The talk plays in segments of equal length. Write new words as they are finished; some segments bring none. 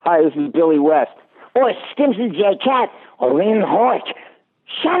Hi, this is Billy West. Or Stimson J. Cat. Or Lynn Hort.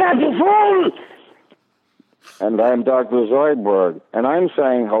 Shut up, you fool! And I'm Dr. Zoidberg, and I'm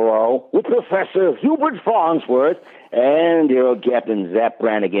saying hello with Professor Hubert Farnsworth and your old Captain Zap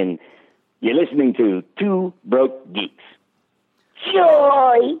Brannigan. You're listening to Two Broke Geeks.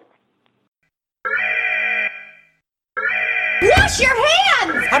 Joy! Wash your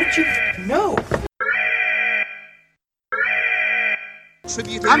hands! How did you know?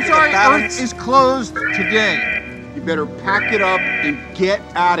 I'm sorry, Earth is closed today. You better pack it up and get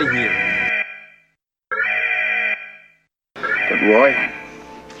out of here. But Roy,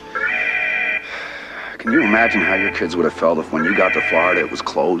 can you imagine how your kids would have felt if when you got to Florida it was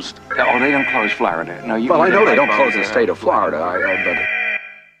closed? Oh, they don't close Florida. No, you. Well, I know they don't close the state of Florida. But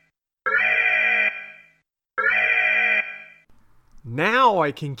now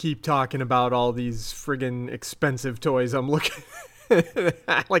I can keep talking about all these friggin' expensive toys I'm looking at.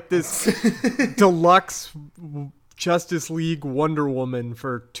 Like this deluxe Justice League Wonder Woman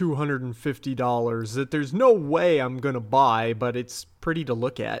for $250 that there's no way I'm going to buy, but it's pretty to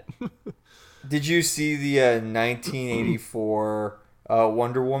look at. Did you see the 1984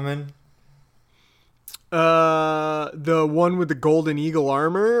 Wonder Woman? The one with the Golden Eagle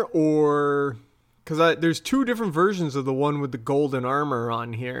armor, or... Because there's two different versions of the one with the golden armor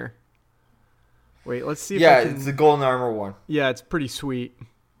on here. Wait, let's see if I can... it's the golden armor one. Yeah, it's pretty sweet.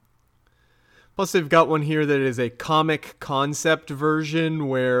 Plus, they've got one here that is a comic concept version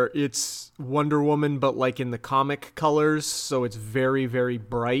where it's Wonder Woman, but like in the comic colors. So it's very, very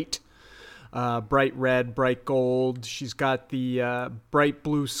bright. Bright red, bright gold. She's got the bright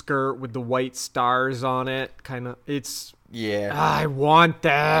blue skirt with the white stars on it. Kind of, it's... Yeah. I want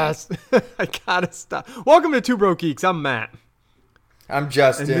this. I gotta stop. Welcome to Two Broke Geeks. I'm Matt. I'm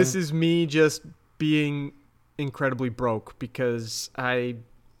Justin. And this is me just being incredibly broke because I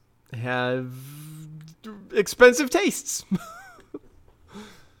have expensive tastes.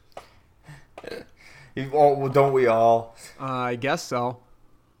 Well, don't we all? I guess so.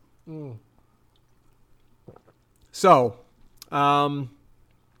 So, I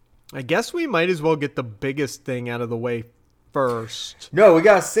guess we might as well get the biggest thing out of the way first. No, we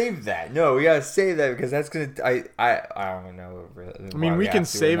gotta save that. Because that's gonna. I don't know. Really, I mean, we can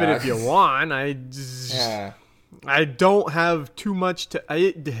save it if you want. I don't have too much to.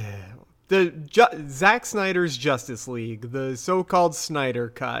 Zack Snyder's Justice League, the so-called Snyder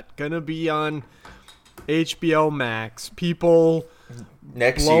Cut, gonna be on HBO Max. People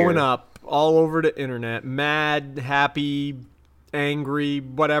next blowing year up all over the internet, mad, happy, angry,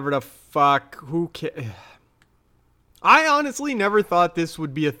 whatever the fuck. Who cares? I honestly never thought this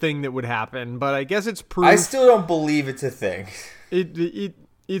would be a thing that would happen, but I guess it's proof. I still don't believe it's a thing.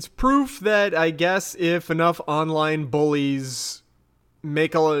 It's proof that I guess if enough online bullies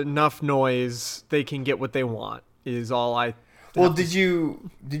make enough noise, they can get what they want. Is all I. Well, did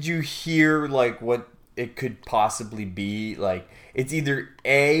you hear like what it could possibly be? Like it's either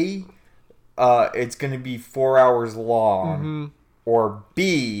A, it's going to be 4 hours long, or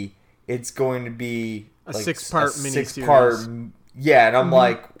B, it's going to be a like six-part miniseries. Yeah, and I'm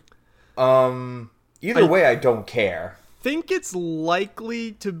like, either way, I don't care. Think it's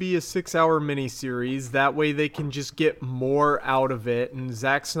likely to be a 6-hour miniseries. That way they can just get more out of it. And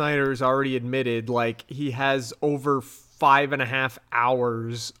Zack Snyder's already admitted, like, he has over 5.5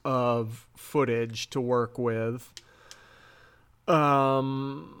 hours of footage to work with.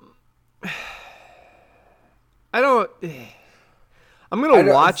 I'm gonna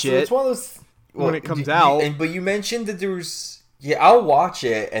watch it. It's one of those when it comes out. But you mentioned that there was. Yeah, I'll watch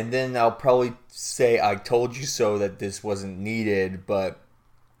it, and then I'll probably say I told you so that this wasn't needed. But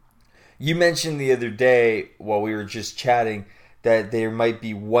you mentioned the other day while we were just chatting that there might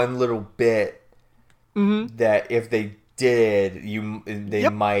be one little bit that if they did, they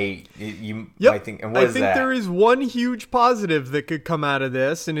might think. And what is that? I think there is one huge positive that could come out of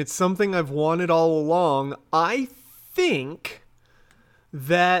this, and it's something I've wanted all along. I think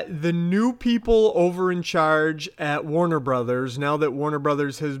that the new people over in charge at Warner Brothers, now that Warner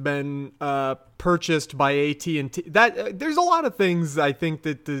Brothers has been purchased by AT&T, that there's a lot of things I think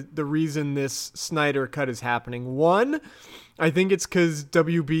that the reason this Snyder Cut is happening. One, I think it's because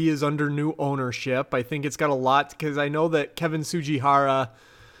WB is under new ownership. I think it's got a lot because I know that Kevin Tsujihara,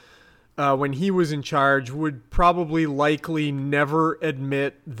 when he was in charge, would probably likely never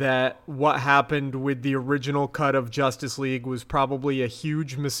admit that what happened with the original cut of Justice League was probably a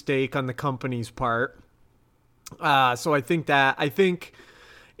huge mistake on the company's part. So I think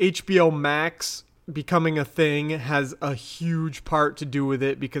HBO Max becoming a thing has a huge part to do with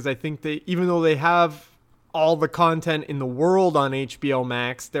it, because I think they, even though they have all the content in the world on HBO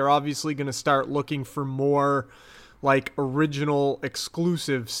Max. They're obviously going to start looking for more like original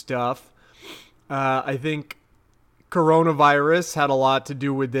exclusive stuff. I think coronavirus had a lot to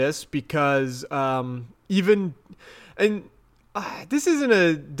do with this because this isn't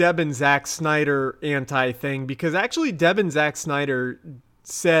a Deb and Zack Snyder anti thing, because actually Deb and Zack Snyder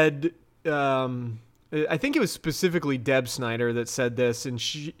said, I think it was specifically Deb Snyder that said this, and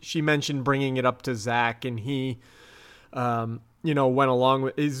she mentioned bringing it up to Zack, and he, went along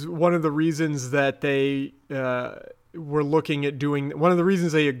with, is one of the reasons that they were looking at doing, one of the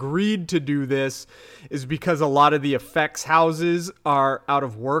reasons they agreed to do this is because a lot of the effects houses are out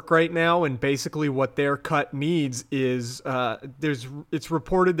of work right now, and basically what their cut needs is, it's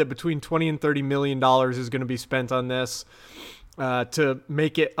reported that between $20 and $30 million is going to be spent on this, to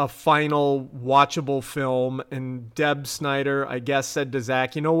make it a final watchable film. And Deb Snyder, I guess, said to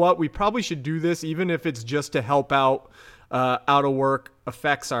Zack, you know what, we probably should do this even if it's just to help out out of work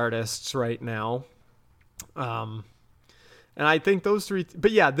effects artists right now. And I think those three,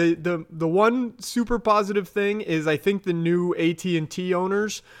 but yeah, the one super positive thing is I think the new AT&T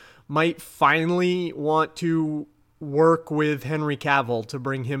owners might finally want to work with Henry Cavill to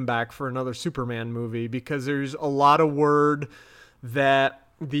bring him back for another Superman movie, because there's a lot of word that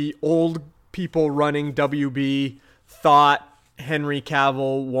the old people running WB thought Henry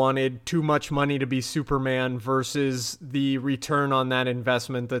Cavill wanted too much money to be Superman versus the return on that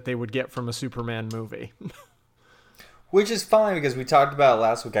investment that they would get from a Superman movie. Which is fine, because we talked about it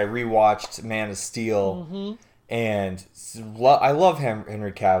last week. I rewatched Man of Steel, and I love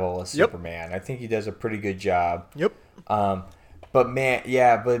Henry Cavill as Superman. I think he does a pretty good job. Yep. But man,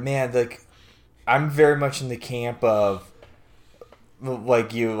 like, I'm very much in the camp of,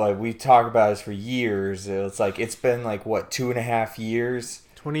 like we talk about this for years. It's like, it's been like, what, 2.5 years?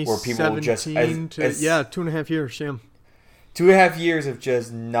 2017 where people just, 2.5 years, yeah. 2.5 years of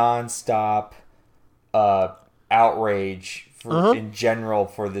just nonstop outrage in general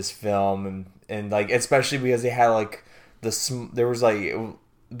for this film, and like, especially because they had like there was like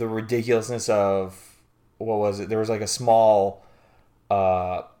the ridiculousness of, what was it? There was like a small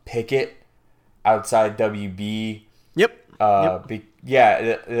picket outside WB. Yep. Like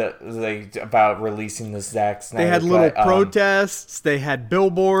about releasing the Zack Snyder. They had little protests. They had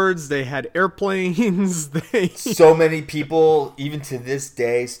billboards. They had airplanes. So many people, even to this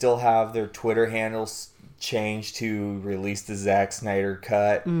day, still have their Twitter handles changed to release the Zack Snyder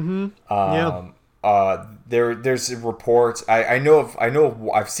cut. There's reports. I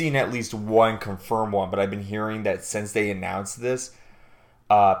know I've seen at least one confirmed one, but I've been hearing that since they announced this,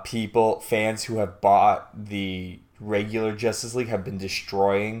 fans who have bought the regular Justice League have been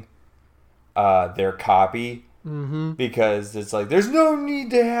destroying their copy, because it's like, there's no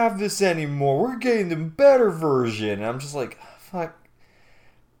need to have this anymore. We're getting the better version. And I'm just like, fuck.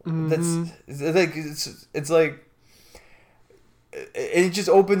 That's like, it's like, it just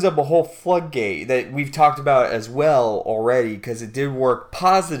opens up a whole floodgate that we've talked about as well already, because it did work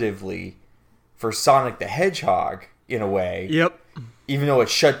positively for Sonic the Hedgehog in a way. Yep. Even though it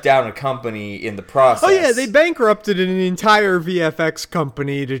shut down a company in the process. Oh yeah, they bankrupted an entire VFX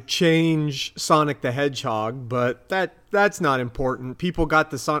company to change Sonic the Hedgehog, but that's not important. People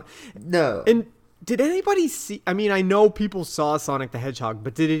got the Sonic. No. And did anybody see? I mean, I know people saw Sonic the Hedgehog,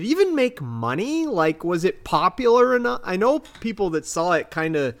 but did it even make money? Like, was it popular enough? I know people that saw it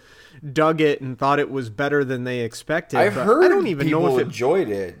kind of dug it and thought it was better than they expected. I've heard I don't even people know if enjoyed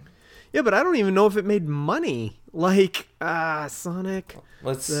it. Yeah, but I don't even know if it made money. Like, Sonic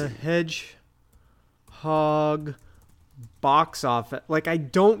the Hedgehog box office. Like, I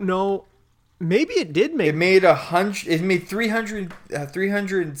don't know. Maybe it did make. It made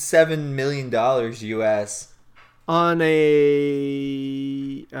 $307 million US. On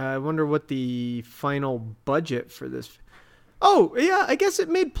a, I wonder what the final budget for this. Oh yeah, I guess it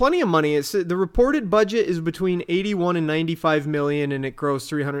made plenty of money. It's the reported budget is between 81 and 95 million, and it grossed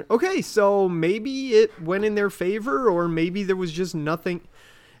 300. Okay, so maybe it went in their favor, or maybe there was just nothing.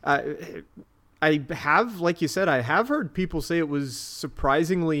 I have, like you said, I have heard people say it was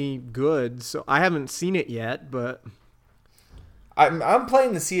surprisingly good. So I haven't seen it yet, but I'm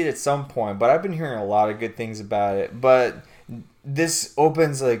planning to see it at some point. But I've been hearing a lot of good things about it. But this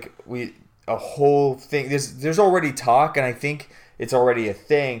opens like a whole thing. There's already talk, and I think it's already a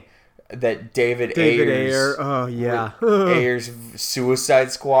thing, that David Ayers, Ayers'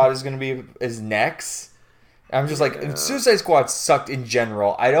 Suicide Squad is going to be his next. I'm just like, Suicide Squad sucked in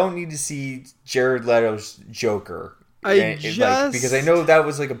general. I don't need to see Jared Leto's Joker. Because I know that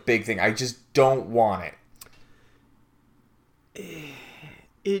was like a big thing. I just don't want it.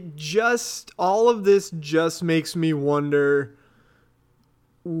 all of this just makes me wonder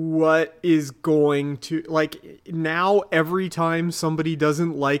what is going to, like, now every time somebody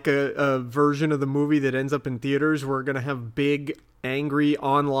doesn't like a version of the movie that ends up in theaters, we're going to have big angry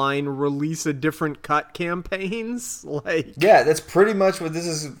online release a different cut campaigns. Like, yeah, that's pretty much what this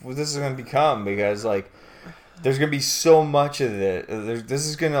is going to become, because like there's going to be so much of it. This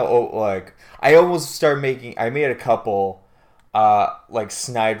is going to like, I made a couple like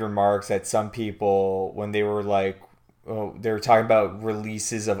snide remarks at some people when they were like, they were talking about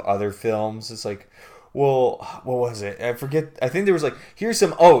releases of other films. It's like, well, what was it? I forget. I think there was like, here's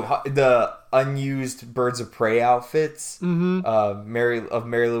some, the unused Birds of Prey outfits. Mary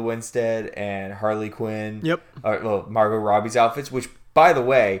Lou Winstead and Harley Quinn. Yep. Margot Robbie's outfits, which, by the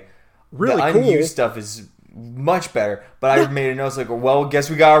way, really the cool. unused stuff is much better. But I made a note, like, well, guess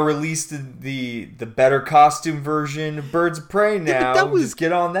we gotta release the better costume version of Birds of Prey now. that was, just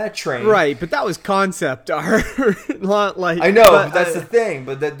get on that train, right? But that was concept art. Like, I know, but that's the thing.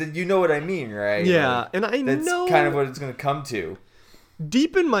 But that you know what I mean, right? Yeah, like, and that's know kind of what it's gonna come to.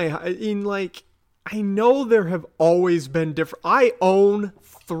 Deep in like, I know there have always been different. I own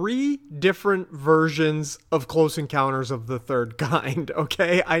 3 different versions of Close Encounters of the Third Kind.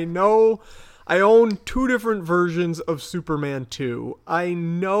 Okay, I know. I own 2 different versions of Superman 2. I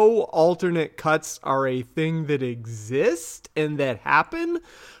know alternate cuts are a thing that exist and that happen,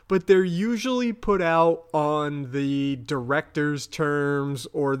 but they're usually put out on the director's terms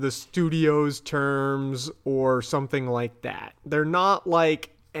or the studio's terms or something like that. They're not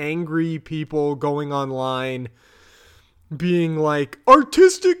like angry people going online being like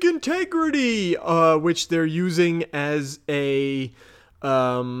artistic integrity, which they're using as a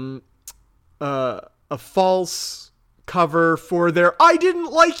false cover for their "I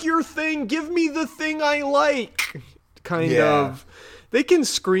didn't like your thing, give me the thing I like" kind of. They can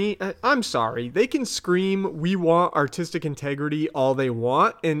scream, I'm sorry, they can scream, "We want artistic integrity" all they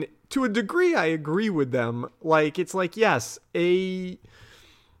want, and to a degree I agree with them. Like, it's like, yes, a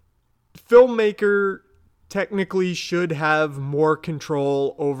filmmaker technically should have more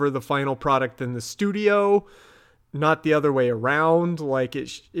control over the final product than the studio, not the other way around. Like,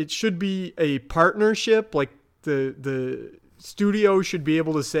 it should be a partnership. Like, the studio should be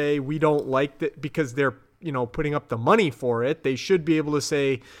able to say, we don't like that, because they're, putting up the money for it. They should be able to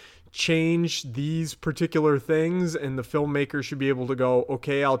say, change these particular things, and the filmmaker should be able to go,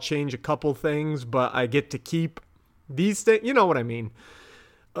 okay, I'll change a couple things, but I get to keep these things. You know what I mean?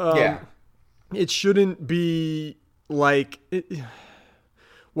 It shouldn't be like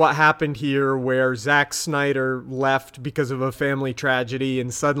what happened here, where Zack Snyder left because of a family tragedy,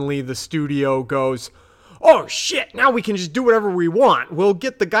 and suddenly the studio goes, "Oh shit, now we can just do whatever we want. We'll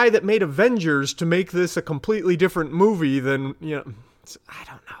get the guy that made Avengers to make this a completely different movie than," I don't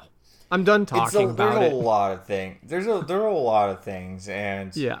know. I'm done talking about it. There's a lot of things. There are a lot of things,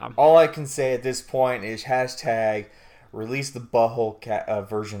 and yeah. All I can say at this point is hashtag release the butthole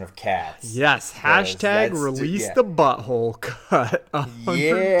version of Cats. Yes, hashtag release the butthole cut.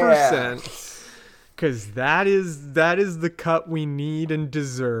 100%. Because that is the cut we need and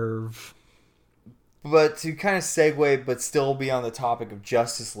deserve. But to kind of segue, but still be on the topic of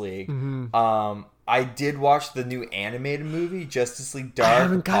Justice League, I did watch the new animated movie, Justice League Dark. I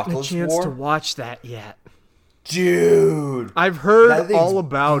haven't gotten Apocalypse a chance War. to watch that yet. Dude! I've heard all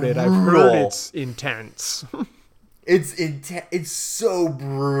about it. I've heard it's intense. It's so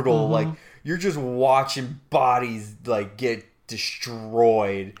brutal. Like, you're just watching bodies like get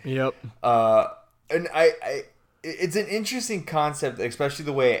destroyed. Yep. And it's an interesting concept, especially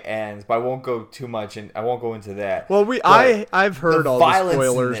the way it ends. But I won't go too much, and I won't go into that. Well, I've heard all the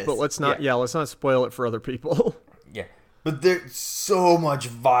spoilers, but let's not spoil it for other people. Yeah, but there's so much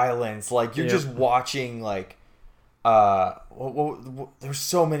violence. Like, you're just watching like. There's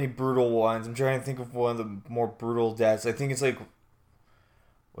so many brutal ones. I'm trying to think of one of the more brutal deaths. I think it's like,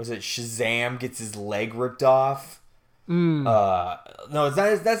 was it Shazam gets his leg ripped off? No, it's not.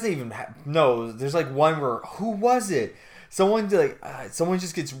 That's not even. No, there's like one where, who was it? Someone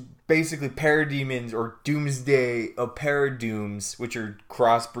just gets basically parademons or doomsday paradooms, which are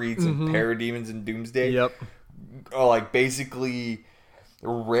crossbreeds of parademons and doomsday. Yep. Or like basically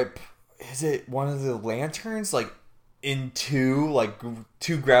rip. Is it one of the lanterns like in two? Like,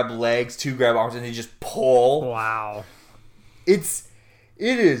 two grab legs, two grab arms, and they just pull. Wow.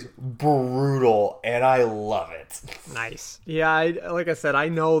 It is brutal, and I love it. Nice. Yeah, like I said, I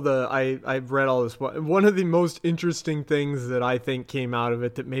know I've read all this. One of the most interesting things that I think came out of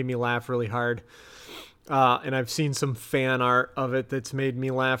it that made me laugh really hard, and I've seen some fan art of it that's made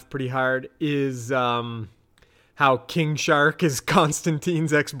me laugh pretty hard, is how King Shark is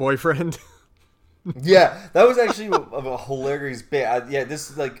Constantine's ex-boyfriend. Yeah, that was actually a hilarious bit. This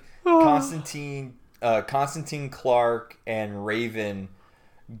is like Constantine Clark and Raven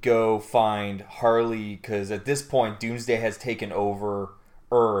go find Harley because at this point Doomsday has taken over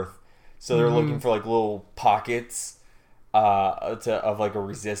Earth, so they're looking for like little pockets of like a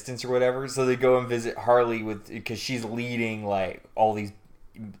resistance or whatever. So they go and visit Harley because she's leading like all these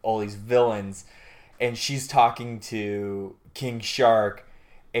villains, and she's talking to King Shark.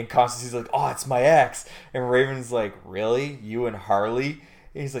 And Constantine's like, "Oh, it's my ex." And Raven's like, "Really? You and Harley?"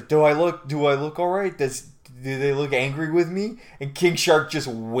 And he's like, "Do I look all right? Do they look angry with me?" And King Shark just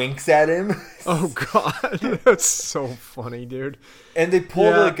winks at him. Oh God, that's so funny, dude. And they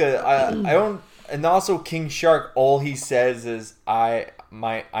pulled and also King Shark, all he says is,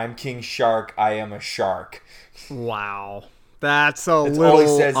 I'm King Shark, I am a shark." Wow. That's a all he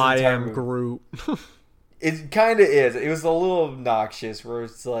little says in the I entire am movie. Groot. It kind of is. It was a little obnoxious where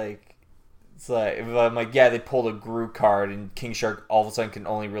it's like I'm like, yeah, they pulled a Groot card and King Shark all of a sudden can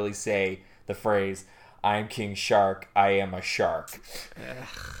only really say the phrase, "I'm King Shark, I am a shark."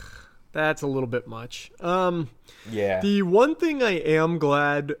 That's a little bit much. Yeah. The one thing I am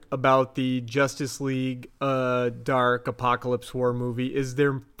glad about the Justice League Dark Apocalypse War movie is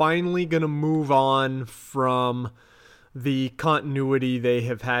they're finally going to move on from the continuity they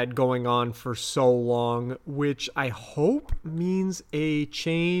have had going on for so long, which I hope means a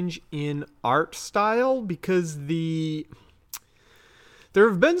change in art style, because there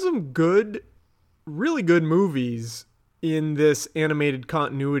have been some really good movies in this animated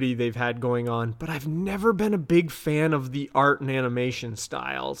continuity they've had going on, but I've never been a big fan of the art and animation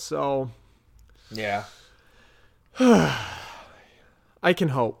style, so Yeah. I can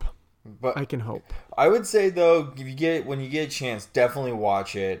hope. But I can hope. I would say though, when you get a chance, definitely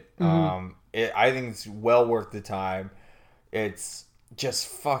watch it. I think it's well worth the time. It's just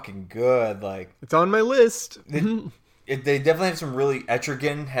fucking good. Like, It's on my list. they definitely have some really.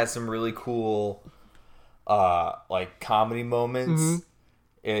 Etrigan has some really cool, like comedy moments.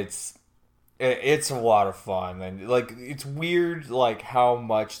 It's a lot of fun, and like it's weird like how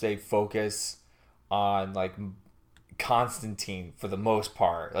much they focus on like Constantine for the most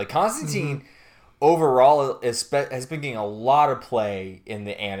part. Like Constantine overall has been getting a lot of play in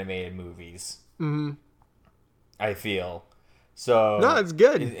the animated movies. I feel so. No, it's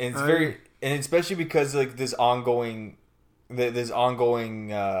good. It's very, and especially because like this ongoing storyline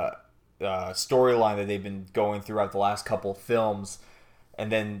that they've been going throughout the last couple of films,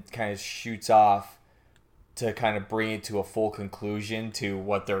 and then kind of shoots off to kind of bring it to a full conclusion to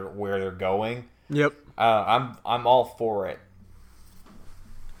where they're going. Yep. I'm all for it.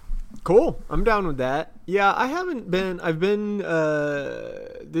 Cool. I'm down with that. Yeah, I've been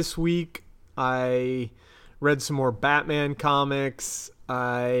this week I read some more Batman comics.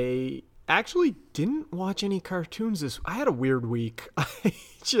 I actually didn't watch any cartoons I had a weird week. I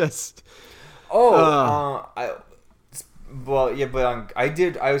just I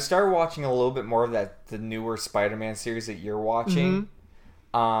started watching a little bit more of the newer Spider-Man series that you're watching.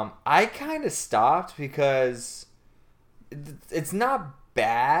 I kind of stopped because it's not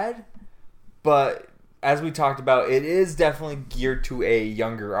bad, but as we talked about, it is definitely geared to a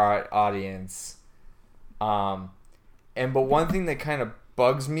younger audience. But one thing that kind of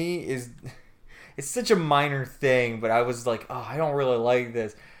bugs me is, it's such a minor thing, but I was like, oh, I don't really like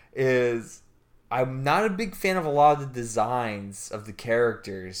this, is I'm not a big fan of a lot of the designs of the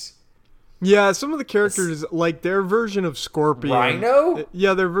characters. Yeah, some of the characters, like their version of Scorpion. Rhino?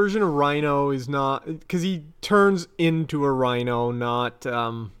 Yeah, their version of Rhino is not, because he turns into a rhino, not.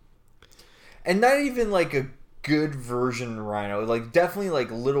 And not even like a good version of Rhino. Like definitely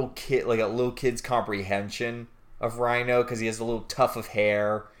like a little kid's comprehension of Rhino, because he has a little tuft of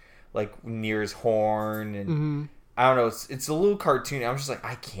hair, like near his horn, and I don't know. It's a little cartoony. I'm just like,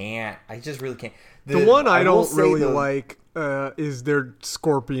 I just really can't. The one I don't really like is their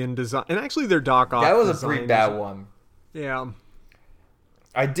Scorpion design, and actually their Doc Ock. That was design a pretty bad one. Yeah,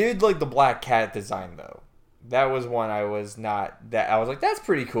 I did like the Black Cat design though. That was one I was not that I was like, that's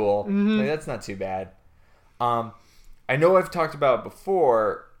pretty cool. Like, that's not too bad. I know I've talked about it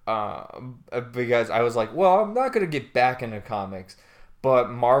before because I was like, well, I'm not gonna get back into comics, but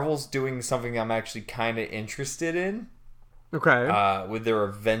Marvel's doing something I'm actually kind of interested in. Okay. With their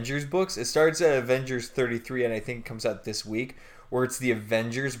Avengers books. It starts at Avengers 33, and I think it comes out this week, where it's the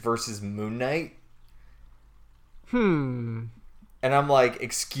Avengers versus Moon Knight. And I'm like,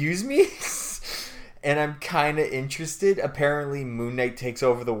 excuse me? And I'm kind of interested. Apparently, Moon Knight takes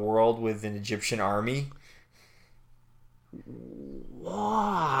over the world with an Egyptian army.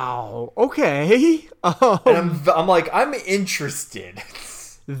 Wow. Okay. And I'm like, I'm interested.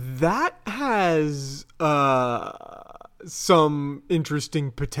 That has some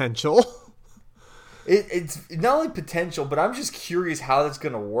interesting potential. It's not only potential, but I'm just curious how that's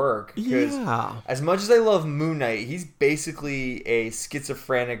going to work. Because Yeah. as much as I love Moon Knight, he's basically a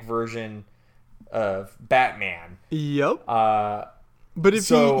schizophrenic version of Batman. Yep. Uh, But if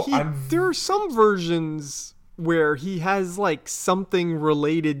so there are some versions where he has like something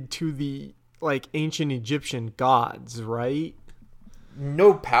related to the like ancient Egyptian gods, right?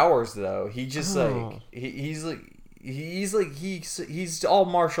 no powers though. He just Oh. like he's all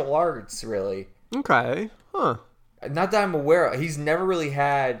martial arts really. Okay. Huh. Not that I'm aware of. He's never really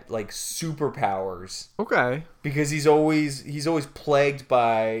had like superpowers Okay. because he's always plagued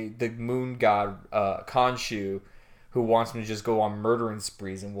by the moon god Khonshu, who wants him to just go on murdering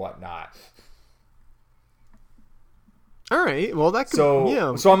sprees and whatnot. All right. Well, that could. So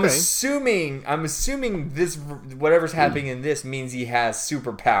yeah. so I'm okay. assuming this whatever's happening in this means he has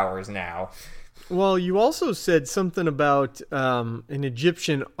superpowers now. Well, you also said something about an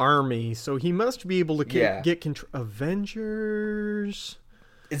Egyptian army, so he must be able to get control. Avengers.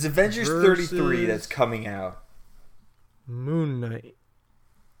 It's Avengers Versus 33 that's coming out. Moon Knight.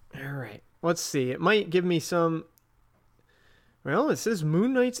 All right. Let's see. It might give me some. Well, it says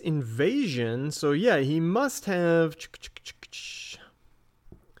Moon Knight's invasion, so yeah, he must have.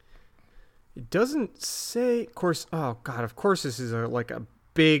 It doesn't say. Of course. Oh God. Of course, this is like a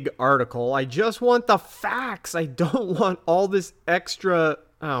big article. I just want the facts. I don't want all this extra.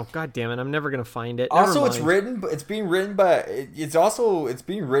 Oh God damn it! I'm never gonna find it. Never Also, it's mind. being written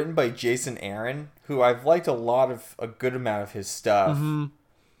by Jason Aaron, who I've liked a good amount of his stuff. Mm-hmm.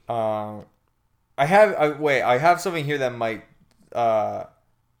 I have something here that might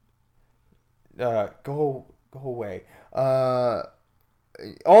go away.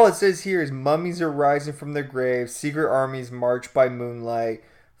 All it says here is mummies are rising from their graves. Secret armies march by moonlight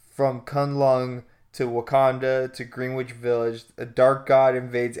from Kunlun to Wakanda to Greenwich Village. A dark god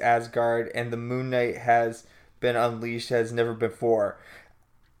invades Asgard, and the Moon Knight has been unleashed as never before.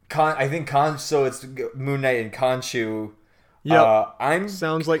 So it's Moon Knight and Khonshu. Yep.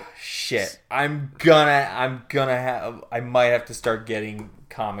 Sounds like shit. I might have to start getting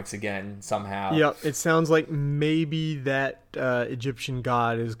comics again somehow. Yep, it sounds like maybe that Egyptian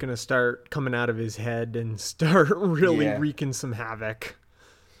god is gonna start coming out of his head and start really wreaking some havoc.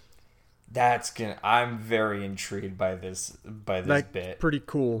 I'm very intrigued by this bit. Pretty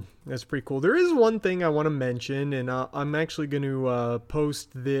cool. That's pretty cool. There is one thing I want to mention, and I'm actually going to post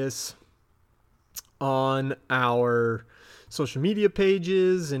this on our social media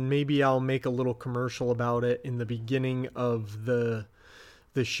pages, and maybe I'll make a little commercial about it in the beginning of the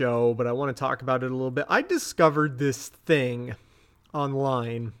show, but I want to talk about it a little bit. I discovered this thing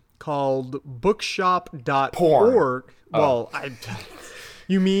online called bookshop.org. Porn. Well,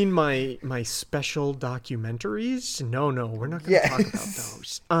 you mean my special documentaries? No, we're not going to talk about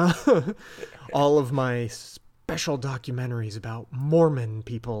those. All of my special documentaries about Mormon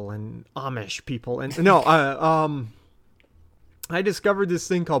people and Amish people. And no, I discovered this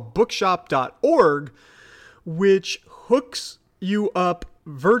thing called bookshop.org, which hooks you up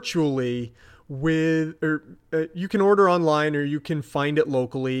virtually with, or you can order online or you can find it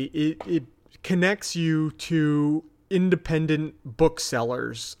locally. It connects you to independent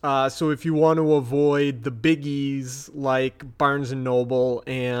booksellers. So if you want to avoid the biggies like Barnes and Noble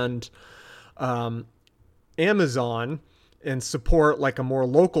and Amazon and support like a more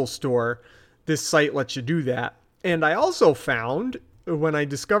local store, this site lets you do that. And I also found when I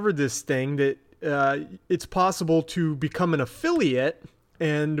discovered this thing that it's possible to become an affiliate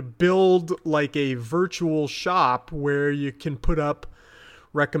and build like a virtual shop where you can put up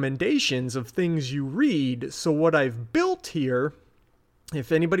recommendations of things you read. So what I've built here,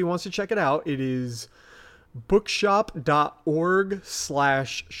 if anybody wants to check it out, it is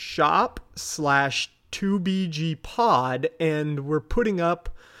bookshop.org/shop/2bgpod, and we're putting up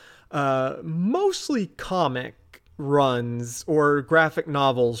mostly comic runs, or graphic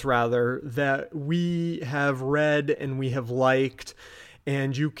novels rather, that we have read and we have liked,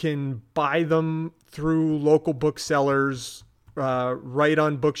 and you can buy them through local booksellers right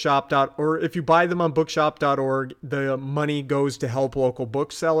on bookshop. Or if you buy them on bookshop.org, the money goes to help local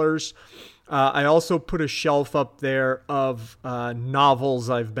booksellers. I also put a shelf up there of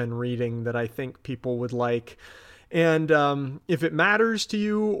novels I've been reading that I think people would like. And if it matters to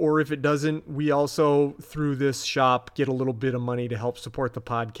you or if it doesn't, we also, through this shop, get a little bit of money to help support the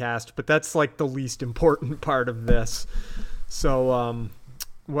podcast. But that's like the least important part of this. So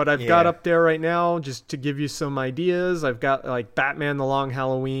what I've got up there right now, just to give you some ideas, I've got like Batman the Long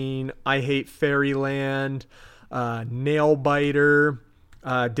Halloween, I Hate Fairyland, Nailbiter,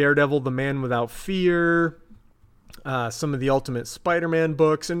 Daredevil the Man Without Fear, some of the Ultimate Spider-Man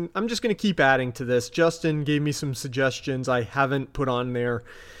books, and I'm just going to keep adding to this. Justin gave me some suggestions I haven't put on there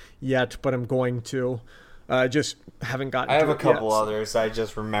yet, but I'm going to. Just haven't gotten to it yet. I have a couple others I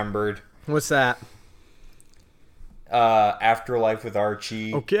just remembered. What's that? Afterlife with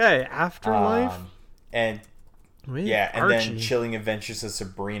Archie. Okay, Afterlife. And Wait, and Archie. then Chilling Adventures of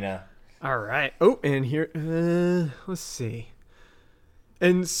Sabrina. All right. Oh, and here, let's see.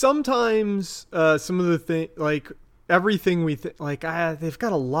 And sometimes some of the thing, like everything we like, they've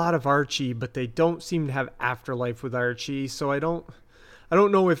got a lot of Archie, but they don't seem to have Afterlife with Archie. So I don't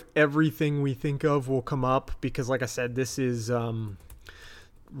know if everything we think of will come up, because, like I said, this is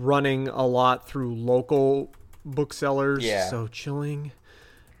running a lot through local booksellers. Yeah. So Chilling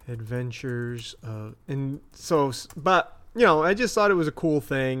Adventures, and so, but you know, I just thought it was a cool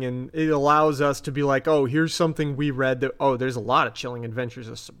thing, and it allows us to be like, oh, here's something we read that, oh, there's a lot of Chilling Adventures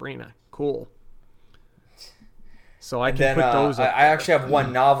of Sabrina. Cool. So I can put those up. I actually have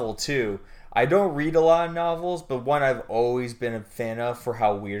one novel too. I don't read a lot of novels, but one I've always been a fan of for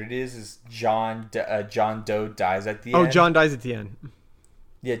how weird it is John Doe Dies at the End. Oh, John Dies at the End.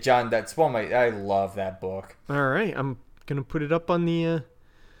 Yeah, John, that's one of my, I love that book. All right, I'm going to put it up on the...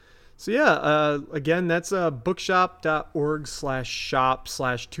 So yeah, again, that's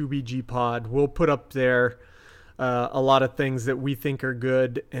bookshop.org/shop/2bgpod. We'll put up there a lot of things that we think are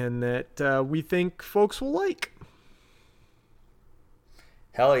good and that we think folks will like.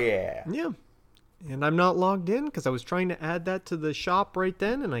 Hell yeah. Yeah. And I'm not logged in because I was trying to add that to the shop right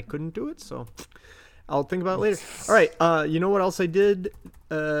then and I couldn't do it. So I'll think about it later. All right. You know what else I did?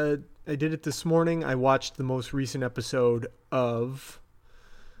 I did it this morning. I watched the most recent episode of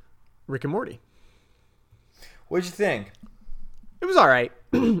Rick and Morty. What'd you think? It was all right.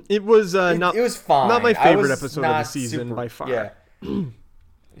 It was not. It was fine. Not my favorite episode of the season super, by far. Yeah.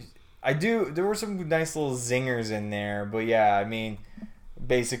 There were some nice little zingers in there, but yeah, I mean,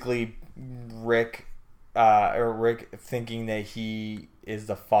 basically, Rick thinking that he is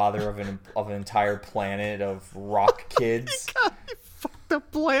the father of an entire planet of rock kids. He fucked the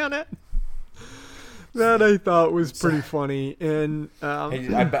planet. That I thought was pretty funny, and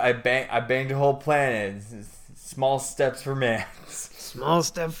I banged the whole planet. Small steps for man. Small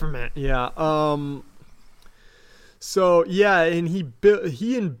step for man. Yeah. So yeah, and he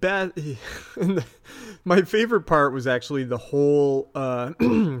and Beth. And my favorite part was actually the whole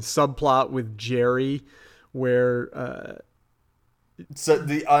subplot with Jerry, where. So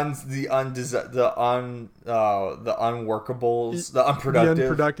the unworkables, the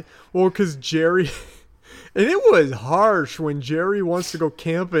unproductive. Well, because Jerry. And it was harsh when Jerry wants to go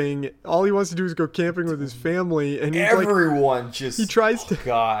camping. All he wants to do is go camping with his family, and everyone he tries to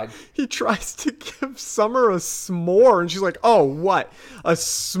give Summer a s'more, and she's like, "Oh, what? A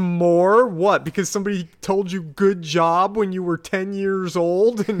s'more? What? Because somebody told you good job when you were 10 years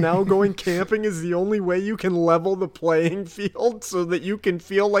old, and now going camping is the only way you can level the playing field so that you can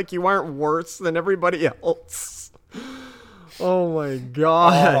feel like you aren't worse than everybody else." Oh my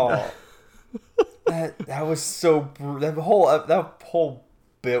god. Oh. That was so that whole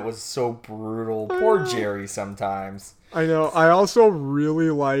bit was so brutal. Poor Jerry sometimes. I know. I also really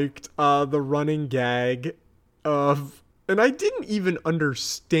liked the running gag of, and I didn't even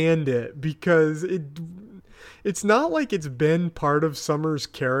understand it because it's not like it's been part of Summer's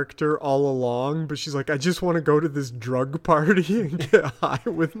character all along, but she's like, I just want to go to this drug party and get high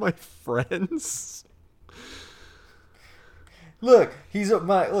with my friends. Look,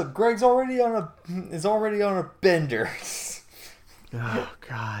 Greg's already on a bender. Oh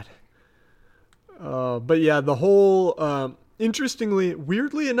God. But yeah, the whole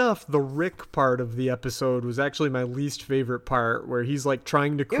weirdly enough, the Rick part of the episode was actually my least favorite part, where he's like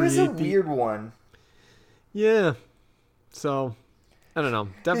trying to create. It was a weird one. Yeah. So, I don't know.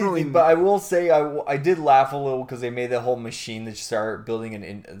 Definitely. But I will say I did laugh a little because they made the whole machine that start building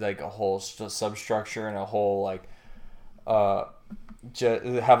a whole substructure and a whole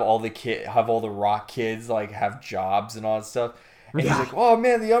have all the rock kids have jobs and all that stuff. And he's like, "Oh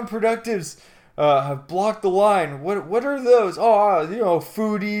man, the unproductives have blocked the line. What are those? Oh,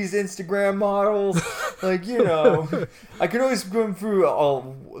 foodies, Instagram models. I could always go through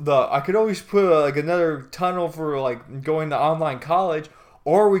I could always put another tunnel for going to online college,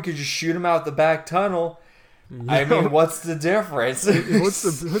 or we could just shoot them out the back tunnel." I mean, what's the difference?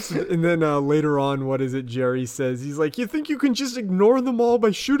 And then later on, what is it Jerry says? He's like, you think you can just ignore them all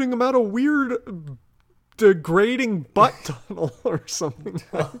by shooting them out a weird degrading butt tunnel or something.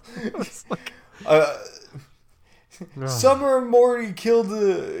 It's like, Summer and Morty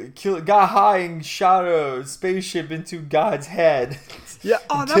got high and shot a spaceship into God's head. yeah.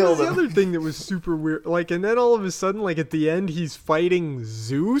 Oh, that was the other thing that was super weird. Like, and then all of a sudden, like at the end, he's fighting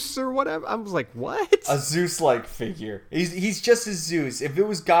Zeus or whatever. I was like, what? A Zeus-like figure. He's just a Zeus. If it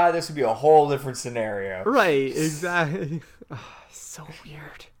was God, this would be a whole different scenario. Right. Exactly. So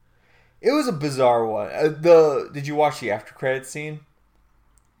weird. It was a bizarre one. Did you watch the after credits scene?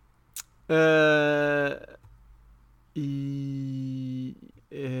 Oh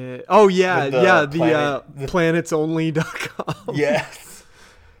yeah, With the yeah, planet- planetsonly.com. Yes.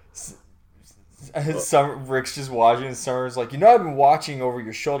 Rick's just watching, and Summer's like, I've been watching over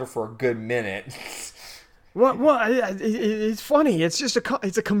your shoulder for a good minute. It's funny. It's just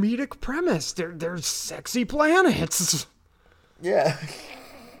it's a comedic premise. They're sexy planets. Yeah.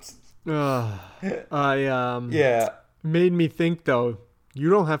 Yeah. Made me think though. You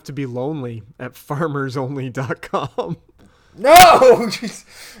don't have to be lonely at farmersonly.com. No! I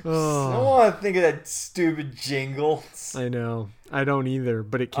don't want to think of that stupid jingle. I know. I don't either,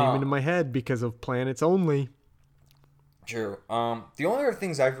 but it came into my head because of Planets Only. True. The only other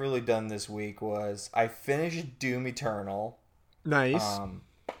things I've really done this week was I finished Doom Eternal. Nice.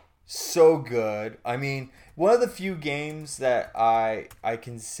 So good. I mean, one of the few games that I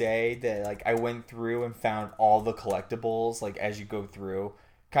can say that like I went through and found all the collectibles like as you go through,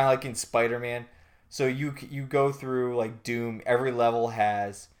 kind of like in Spider-Man. So you go through like Doom. Every level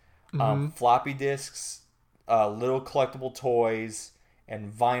has floppy disks, little collectible toys, and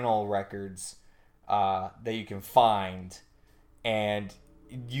vinyl records that you can find, and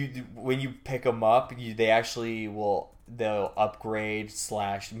when you pick them up, they'll upgrade /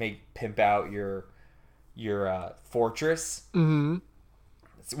 pimp out your fortress,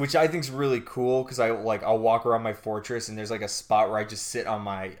 which I think is really cool because I'll walk around my fortress and there's like a spot where I just sit on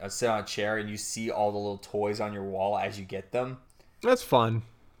a chair and you see all the little toys on your wall as you get them. That's fun.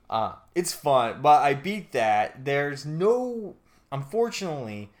 It's fun, but I beat that.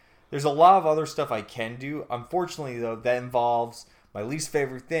 Unfortunately, there's a lot of other stuff I can do. Unfortunately, though, that involves my least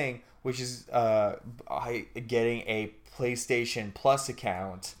favorite thing, which is getting a PlayStation Plus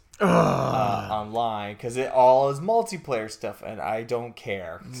account online, because it all is multiplayer stuff, and I don't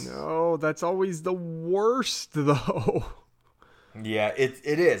care. No, that's always the worst, though. Yeah, it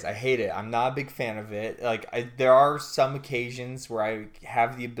is. I hate it. I'm not a big fan of it. Like, there are some occasions where I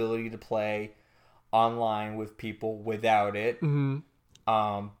have the ability to play online with people without it.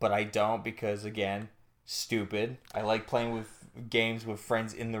 But I don't because, again, stupid. I like playing with games with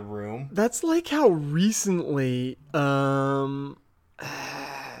friends in the room. That's like how recently Mortal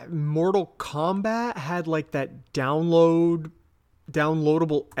Kombat had like that downloadable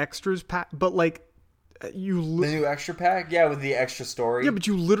extras pack, but like the new extra pack, yeah, with the extra story. Yeah, but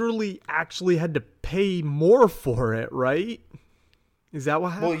you literally actually had to pay more for it, right? Is that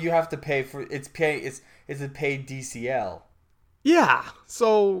what happened? Well, you have to pay for it's a paid DCL. Yeah,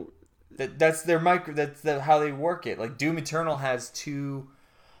 so that's their how they work it. Like Doom Eternal has two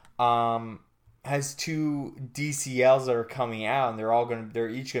DCLs that are coming out, and they're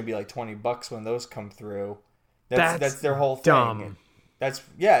each gonna be like $20 when those come through. That's their whole thing. Dumb.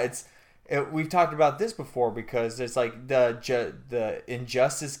 We've talked about this before because it's like the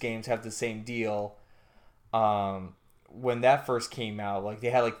Injustice games have the same deal. When that first came out, like they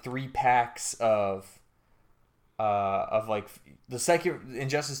had like 3 packs of like the second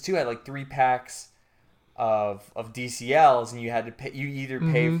Injustice 2 had like 3 packs of DCLs, and you had to pay. You either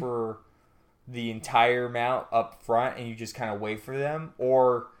pay for the entire amount up front and you just kind of wait for them,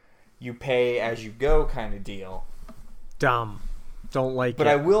 or you pay as you go kind of deal. Dumb. Don't like but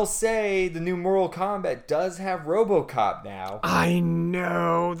it. I will say the new Mortal Kombat does have RoboCop now. I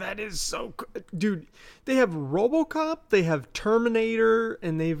know. That is so... Dude, they have RoboCop, they have Terminator,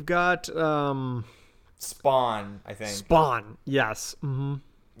 and they've got... Spawn, I think. Spawn, yes. Mm-hmm.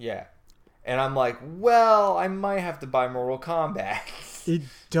 Yeah. And I'm like, well, I might have to buy Mortal Kombat. It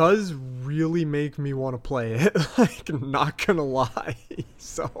does really make me want to play it. Like, not gonna lie.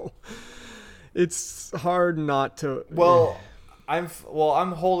 So, it's hard not to... Well... I'm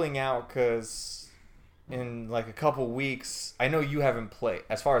holding out because in like a couple weeks, I know you haven't played.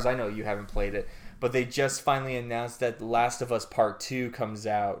 As far as I know, you haven't played it, but they just finally announced that The Last of Us Part 2 comes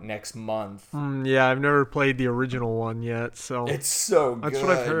out next month. Yeah, I've never played the original one yet, so it's so good. That's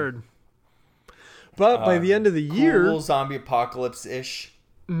what I've heard. But by the end of the year, cool zombie apocalypse ish.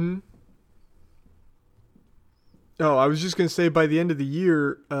 Mm-hmm. Oh, I was just gonna say by the end of the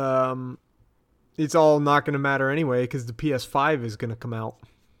year, it's all not going to matter anyway because the PS5 is going to come out.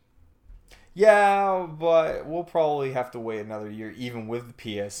 Yeah, but we'll probably have to wait another year, even with the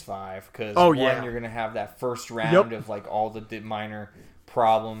PS5, because you're gonna have that first round of like all the minor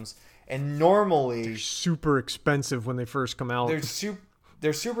problems, and normally they're super expensive when they first come out.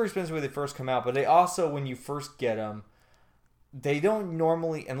 They're super expensive when they first come out, but they also, when you first get them, they don't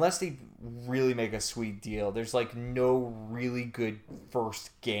normally, unless they really make a sweet deal. There's like no really good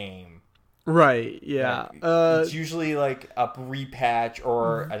first game. Right, yeah. Like, it's usually like a repatch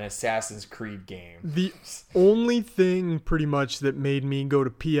or an Assassin's Creed game. The only thing pretty much that made me go to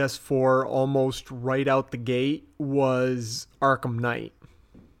PS4 almost right out the gate was Arkham Knight.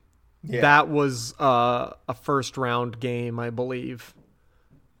 Yeah. That was a first round game, I believe.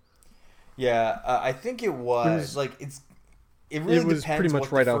 Yeah, I think it was like it really depends pretty much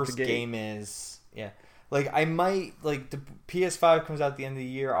what right the first game is. Yeah. Like, I might, like, the PS5 comes out at the end of the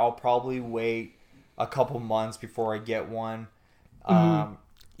year. I'll probably wait a couple months before I get one.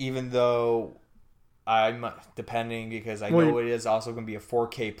 Even though I'm, depending, because I know it is also going to be a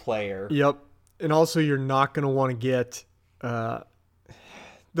 4K player. Yep. And also, you're not going to want to get,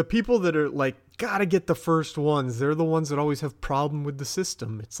 the people that are, like, gotta get the first ones. They're the ones that always have problem with the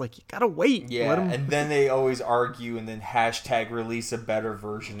system. It's like, you gotta wait. Yeah, and then they always argue and then hashtag release a better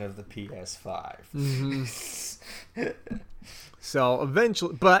version of the PS5. Mm-hmm. So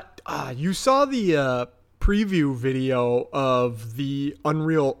eventually, but you saw the preview video of the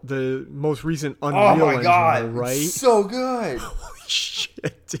most recent Unreal Engine. Oh my god, right? So good. Holy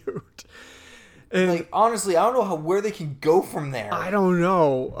shit, dude. And like, honestly, I don't know where they can go from there. I don't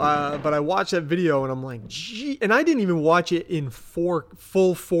know, but I watched that video and I'm like, gee, and I didn't even watch it in full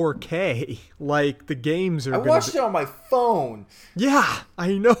 4K. Like, the games are. I watched it on my phone. Yeah,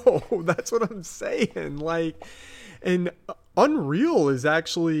 I know. That's what I'm saying. Like, and Unreal is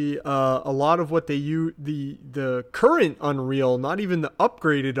actually a lot of what they use. The current Unreal, not even the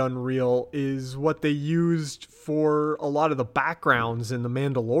upgraded Unreal, is what they used for a lot of the backgrounds in The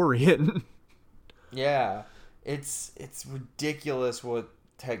Mandalorian. Yeah, it's ridiculous what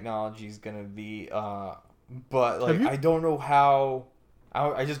technology is gonna be, but like I don't know how.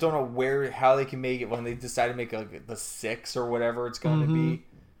 I just don't know how they can make it when they decide to make like the 6 or whatever it's going to be.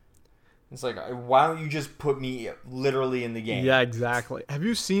 It's like, why don't you just put me literally in the game? Yeah, exactly. Have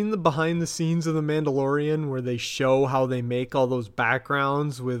you seen the behind the scenes of The Mandalorian where they show how they make all those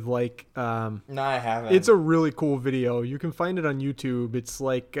backgrounds with like? No, I haven't. It's a really cool video. You can find it on YouTube. It's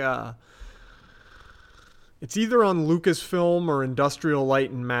like. It's either on Lucasfilm or Industrial Light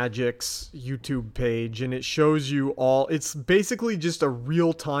and Magic's YouTube page, and it shows you all. It's basically just a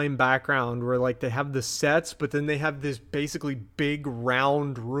real-time background where like they have the sets, but then they have this basically big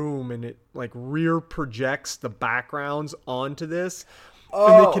round room, and it like rear projects the backgrounds onto this,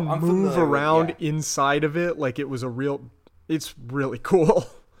 and they can move around inside of it like it was a real. It's really cool.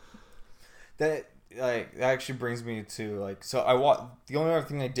 That actually brings me to like, so the only other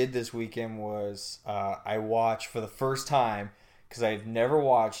thing I did this weekend was I watched for the first time, because I had never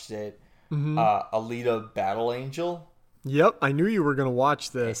watched it, Alita Battle Angel. Yep, I knew you were gonna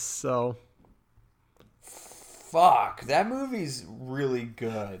watch this. So fuck, that movie's really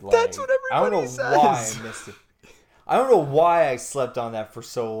good. Like, that's what everybody says. I don't know why I missed it. I don't know why I slept on that for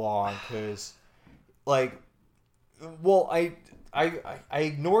so long, because like, well, I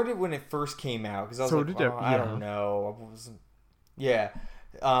ignored it when it first came out because I was I don't know. I wasn't. Yeah.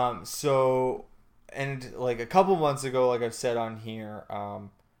 So, and like a couple months ago, like I've said on here,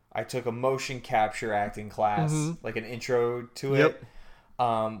 I took a motion capture acting class, like an intro to it,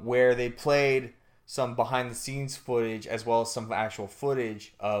 where they played some behind the scenes footage as well as some actual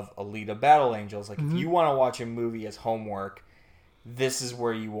footage of Alita Battle Angels. Like, if you want to watch a movie as homework, this is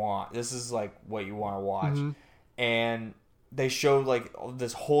where you want. This is like what you want to watch, and they showed like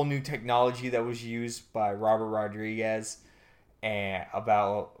this whole new technology that was used by Robert Rodriguez and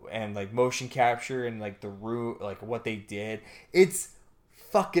like motion capture and like the root, like what they did. It's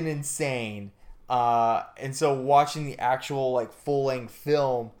fucking insane. And so watching the actual like full length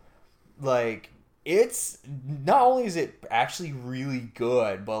film, like it's not only is it actually really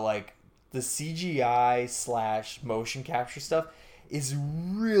good, but like the CGI / motion capture stuff is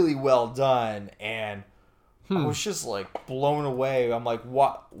really well done, and I was just like blown away. I'm like,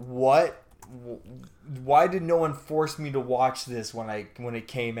 what? Why did no one force me to watch this when it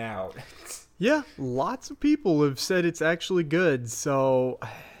came out? Yeah, lots of people have said it's actually good. So,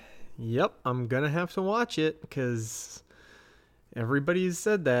 yep, I'm gonna have to watch it because everybody's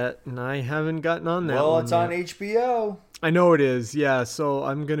said that, and I haven't gotten on that. Well, it's on HBO. I know it is. Yeah, so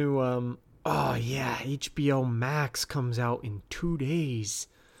I'm gonna. Oh yeah, HBO Max comes out in 2 days.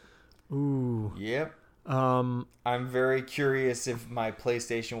 Ooh. Yep. I'm very curious if my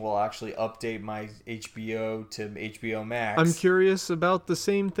PlayStation will actually update my HBO to HBO Max. I'm curious about the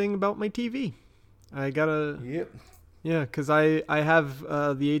same thing about my TV. I gotta... Yep. Yeah, because I have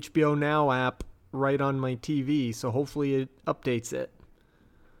the HBO Now app right on my TV, so hopefully it updates it.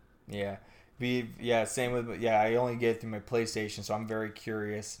 Yeah. Same with I only get it through my PlayStation, so I'm very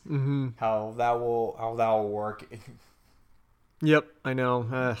curious how that will work. Yep, I know.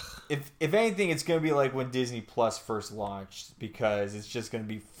 Ugh. If anything, it's gonna be like when Disney Plus first launched, because it's just gonna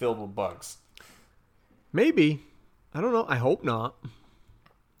be filled with bugs. Maybe. I don't know. I hope not.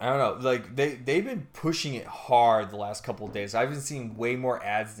 I don't know. Like they've been pushing it hard the last couple of days. I've been seeing way more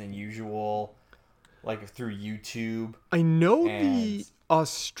ads than usual, like through YouTube. I know the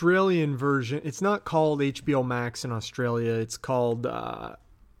Australian version. It's not called HBO Max in Australia. It's called HBO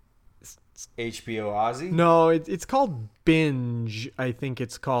Aussie. No, it's called Binge. I think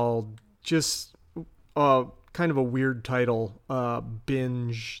it's called, just kind of a weird title.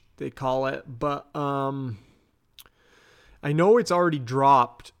 Binge they call it, but I know it's already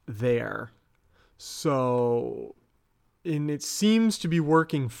dropped there. So, and it seems to be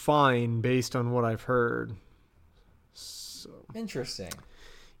working fine based on what I've heard. So Interesting.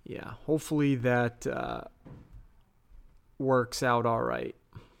 yeah, hopefully that works out all right.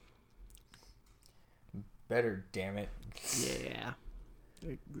 Better, damn it. Yeah.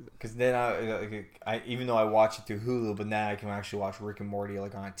 Because then I even though I watch it through Hulu, but now I can actually watch Rick and Morty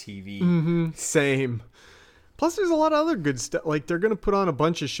like on TV. Same. Plus, there's a lot of other good stuff. Like, they're going to put on a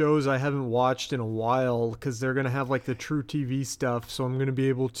bunch of shows I haven't watched in a while because they're going to have, like, the True TV stuff. So I'm going to be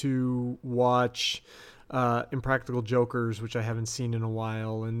able to watch Impractical Jokers, which I haven't seen in a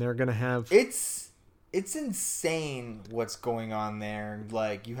while. And they're going to have... It's insane what's going on there.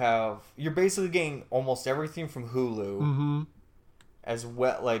 Like, you're basically getting almost everything from Hulu as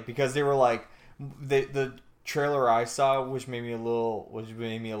well. Like, because they were like... The trailer I saw, which made me a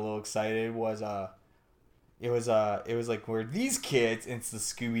little excited, was... It was like where these kids, and it's the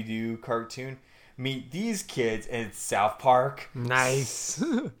Scooby-Doo cartoon, meet these kids, and it's South Park. Nice.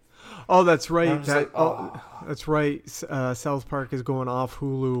 Oh, that's right. That's right. South Park is going off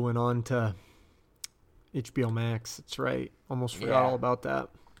Hulu and on to HBO Max. That's right. Almost forgot all about that.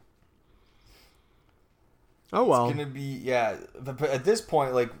 Oh, well. It's going to be, but at this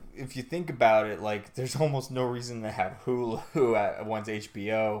point, like, if you think about it, like, there's almost no reason to have Hulu at once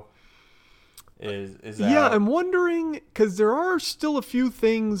HBO is out. Yeah, I'm wondering, because there are still a few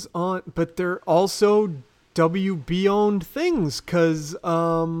things on, but they're also WB-owned things, because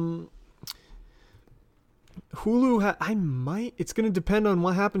Hulu, it's going to depend on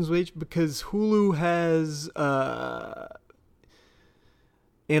what happens with because Hulu has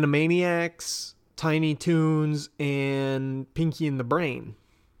Animaniacs, Tiny Toons, and Pinky and the Brain.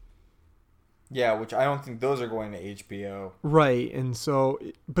 Yeah, which I don't think those are going to HBO. Right, and so,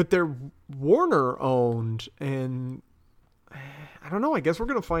 but they're Warner owned, and I don't know, I guess we're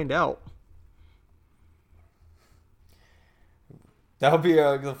going to find out. That'll be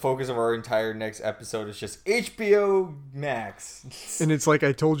the focus of our entire next episode, is just HBO Max. And it's like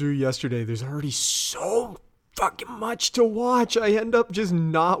I told you yesterday, there's already so fucking much to watch. I end up just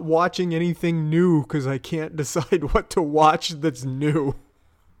not watching anything new because I can't decide what to watch that's new.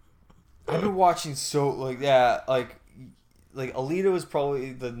 I've been watching like Alita is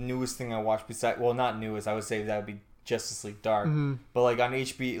probably the newest thing I watched. Not newest. I would say that would be Justice League Dark. But like on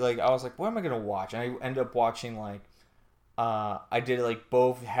HBO, like I was like, what am I gonna watch? And I ended up watching like, I did like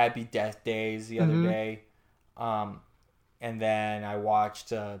both Happy Death Days the other day, and then I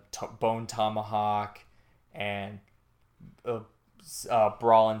watched Bone Tomahawk and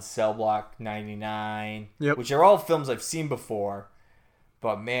Brawl in Cell Block 99, which are all films I've seen before.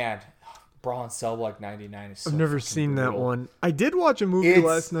 But man, Brawl in Cell Block 99 is so I've never seen brutal. that one. I did watch a movie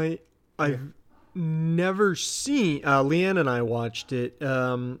last night. I've never seen. Leanne and I watched it,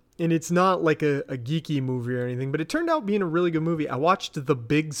 and it's not like a geeky movie or anything, but it turned out being a really good movie. I watched The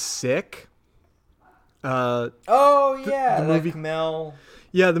Big Sick. The movie Kumail.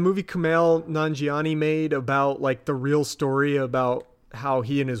 Yeah, the movie Kumail Nanjiani made about like the real story about how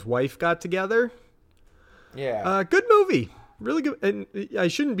he and his wife got together. Yeah. Good movie. Really good. And I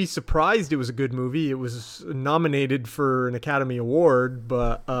shouldn't be surprised it was a good movie. It was nominated for an Academy Award,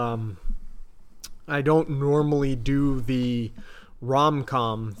 but I don't normally do the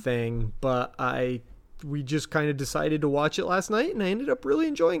rom-com thing, but we just kind of decided to watch it last night, and I ended up really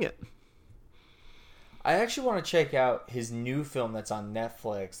enjoying it. I actually want to check out his new film that's on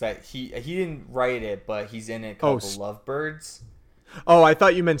Netflix. That he didn't write it, but he's in it, called The Lovebirds. Oh, I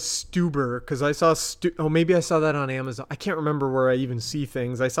thought you meant Stuber because I saw maybe I saw that on Amazon. I can't remember where I even see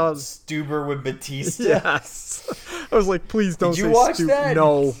things. I saw Stuber with Batista. Yes. I was like, please don't say Did you watch Stuber. that?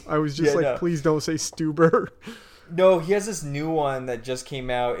 No, I was just Yeah, no. please don't say Stuber. No, he has this new one that just came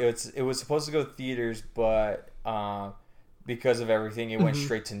out. It was supposed to go to theaters, but because of everything, it went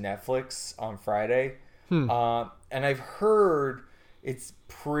straight to Netflix on Friday. And I've heard it's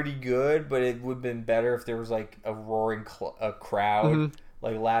pretty good, but it would have been better if there was like a roaring crowd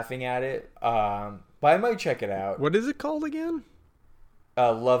like laughing at it. But I might check it out. What is it called again?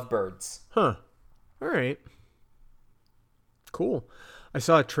 Lovebirds. Huh. All right. Cool. I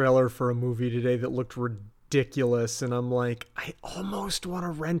saw a trailer for a movie today that looked ridiculous, and I'm like, I almost want to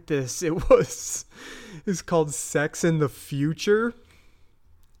rent this. It's called Sex in the Future,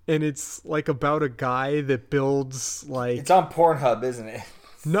 and it's like about a guy that builds like... It's on Pornhub, isn't it?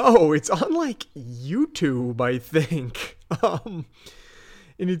 No, it's on like YouTube, I think. And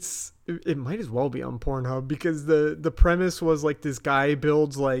it might as well be on Pornhub because the premise was like this guy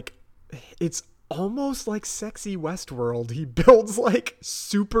builds like... It's almost like Sexy Westworld. He builds like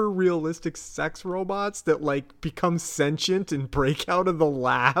super realistic sex robots that like become sentient and break out of the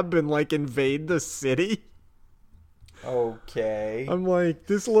lab and like invade the city. Okay. I'm like,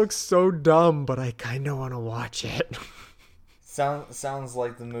 this looks so dumb, but I kind of want to watch it. Sounds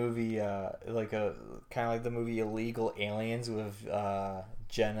like the movie, like a kind of like the movie Illegal Aliens with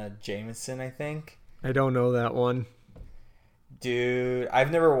Jenna Jameson, I think. I don't know that one. Dude, I've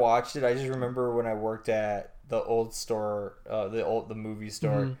never watched it. I just remember when I worked at the old store, the movie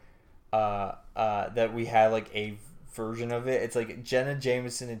store, that we had like a version of it. It's like Jenna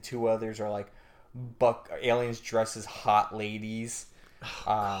Jameson and two others are like aliens dressed as hot ladies,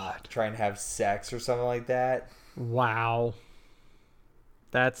 trying to have sex or something like that. Wow.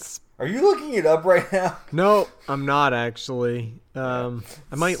 Are you looking it up right now? No, I'm not actually. I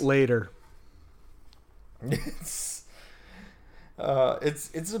might later. It's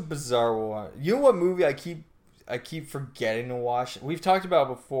a bizarre one. You know what movie I keep forgetting to watch? We've talked about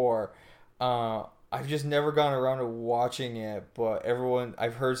it before. I've just never gone around to watching it, but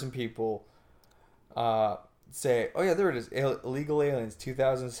I've heard some people say, "Oh yeah, there it is, Illegal Aliens,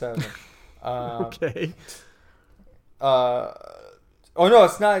 2007." Okay. Oh no,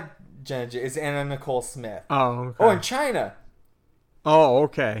 it's not Jenna. It's Anna Nicole Smith. Oh. Okay. Oh, in China. Oh,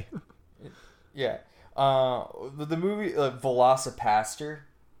 okay. Yeah. The movie Velocipaster.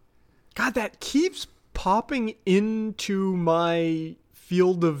 God, that keeps popping into my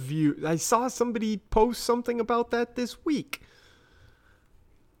field of view. I saw somebody post something about that this week.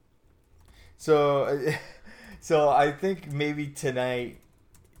 So I think maybe tonight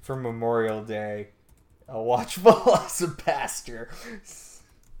for Memorial Day, I'll watch Velocipaster.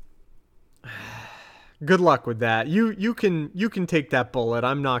 Good luck with that. You can take that bullet.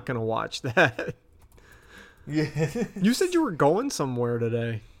 I'm not gonna watch that. Yeah. You said you were going somewhere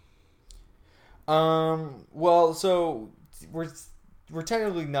today. Well, so we're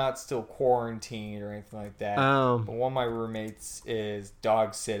technically not still quarantined or anything like that. But one of my roommates is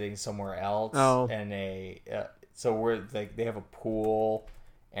dog sitting somewhere else. Oh. And so we're like, they have a pool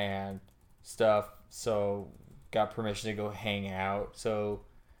and stuff. So got permission to go hang out. So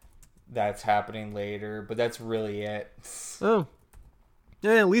that's happening later, but that's really it. Oh.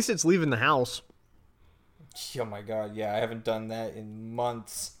 Yeah, at least it's leaving the house. Oh my god, yeah, I haven't done that in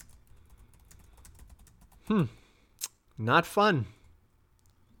months. Not fun.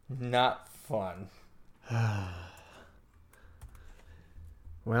 Not fun.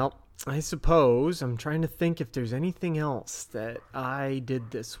 Well, I suppose I'm trying to think if there's anything else that I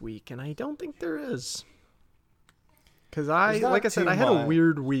did this week, and I don't think there is. Because like I said, I had a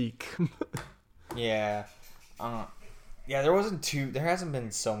weird week. Yeah. Yeah, there hasn't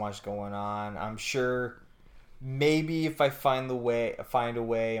been so much going on. I'm sure maybe if I find a way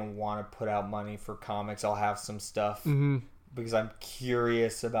and want to put out money for comics, I'll have some stuff. Because I'm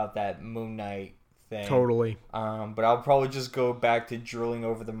curious about that Moon Knight thing. Totally. But I'll probably just go back to drilling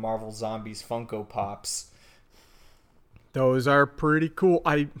over the Marvel Zombies Funko Pops. Those are pretty cool.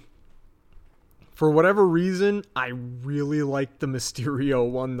 For whatever reason, I really like the Mysterio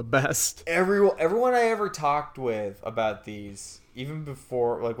one the best. Everyone I ever talked with about these, even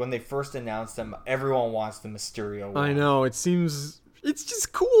before, like when they first announced them, everyone wants the Mysterio one. I know, it's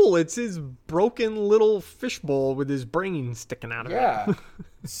just cool. It's his broken little fishbowl with his brain sticking out of it. Yeah,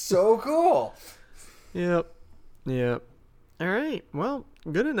 so cool. Yep. All right, well,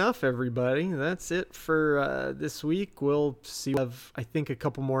 good enough, everybody. That's it for this week. We'll see. We'll have, I think, a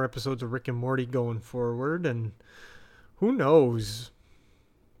couple more episodes of Rick and Morty going forward, and who knows?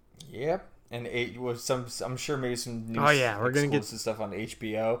 Yep. And it was I'm sure maybe some new we're gonna get stuff on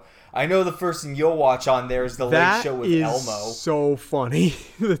HBO. I know the first thing you'll watch on there is the Late Show with Elmo. That is so funny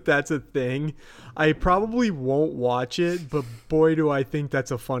that's a thing. I probably won't watch it, but boy, do I think that's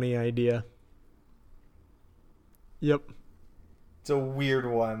a funny idea. Yep. It's a weird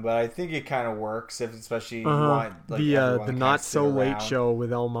one, but I think it kind of works, especially if you want the Not So Late Show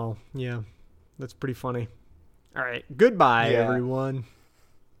with Elmo. Yeah, that's pretty funny. All right, goodbye, everyone.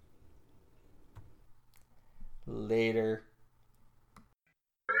 Later.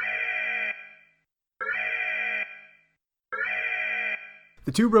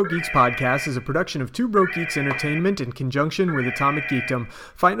 The Two Broke Geeks podcast is a production of Two Broke Geeks Entertainment in conjunction with Atomic Geekdom.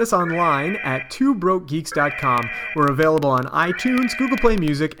 Find us online at twobrokegeeks.com. We're available on iTunes, Google Play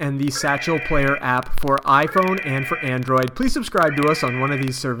Music, and the Satchel Player app for iPhone and for Android. Please subscribe to us on one of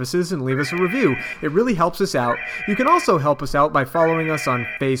these services and leave us a review. It really helps us out. You can also help us out by following us on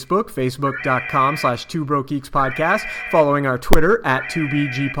Facebook, facebook.com/twobrokegeekspodcast, following our Twitter at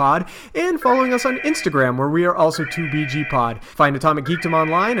 2BGPod, and following us on Instagram, where we are also 2BGPod. Find Atomic Geekdom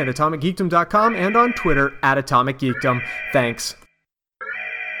online at atomicgeekdom.com and on Twitter at Atomic Geekdom. Thanks.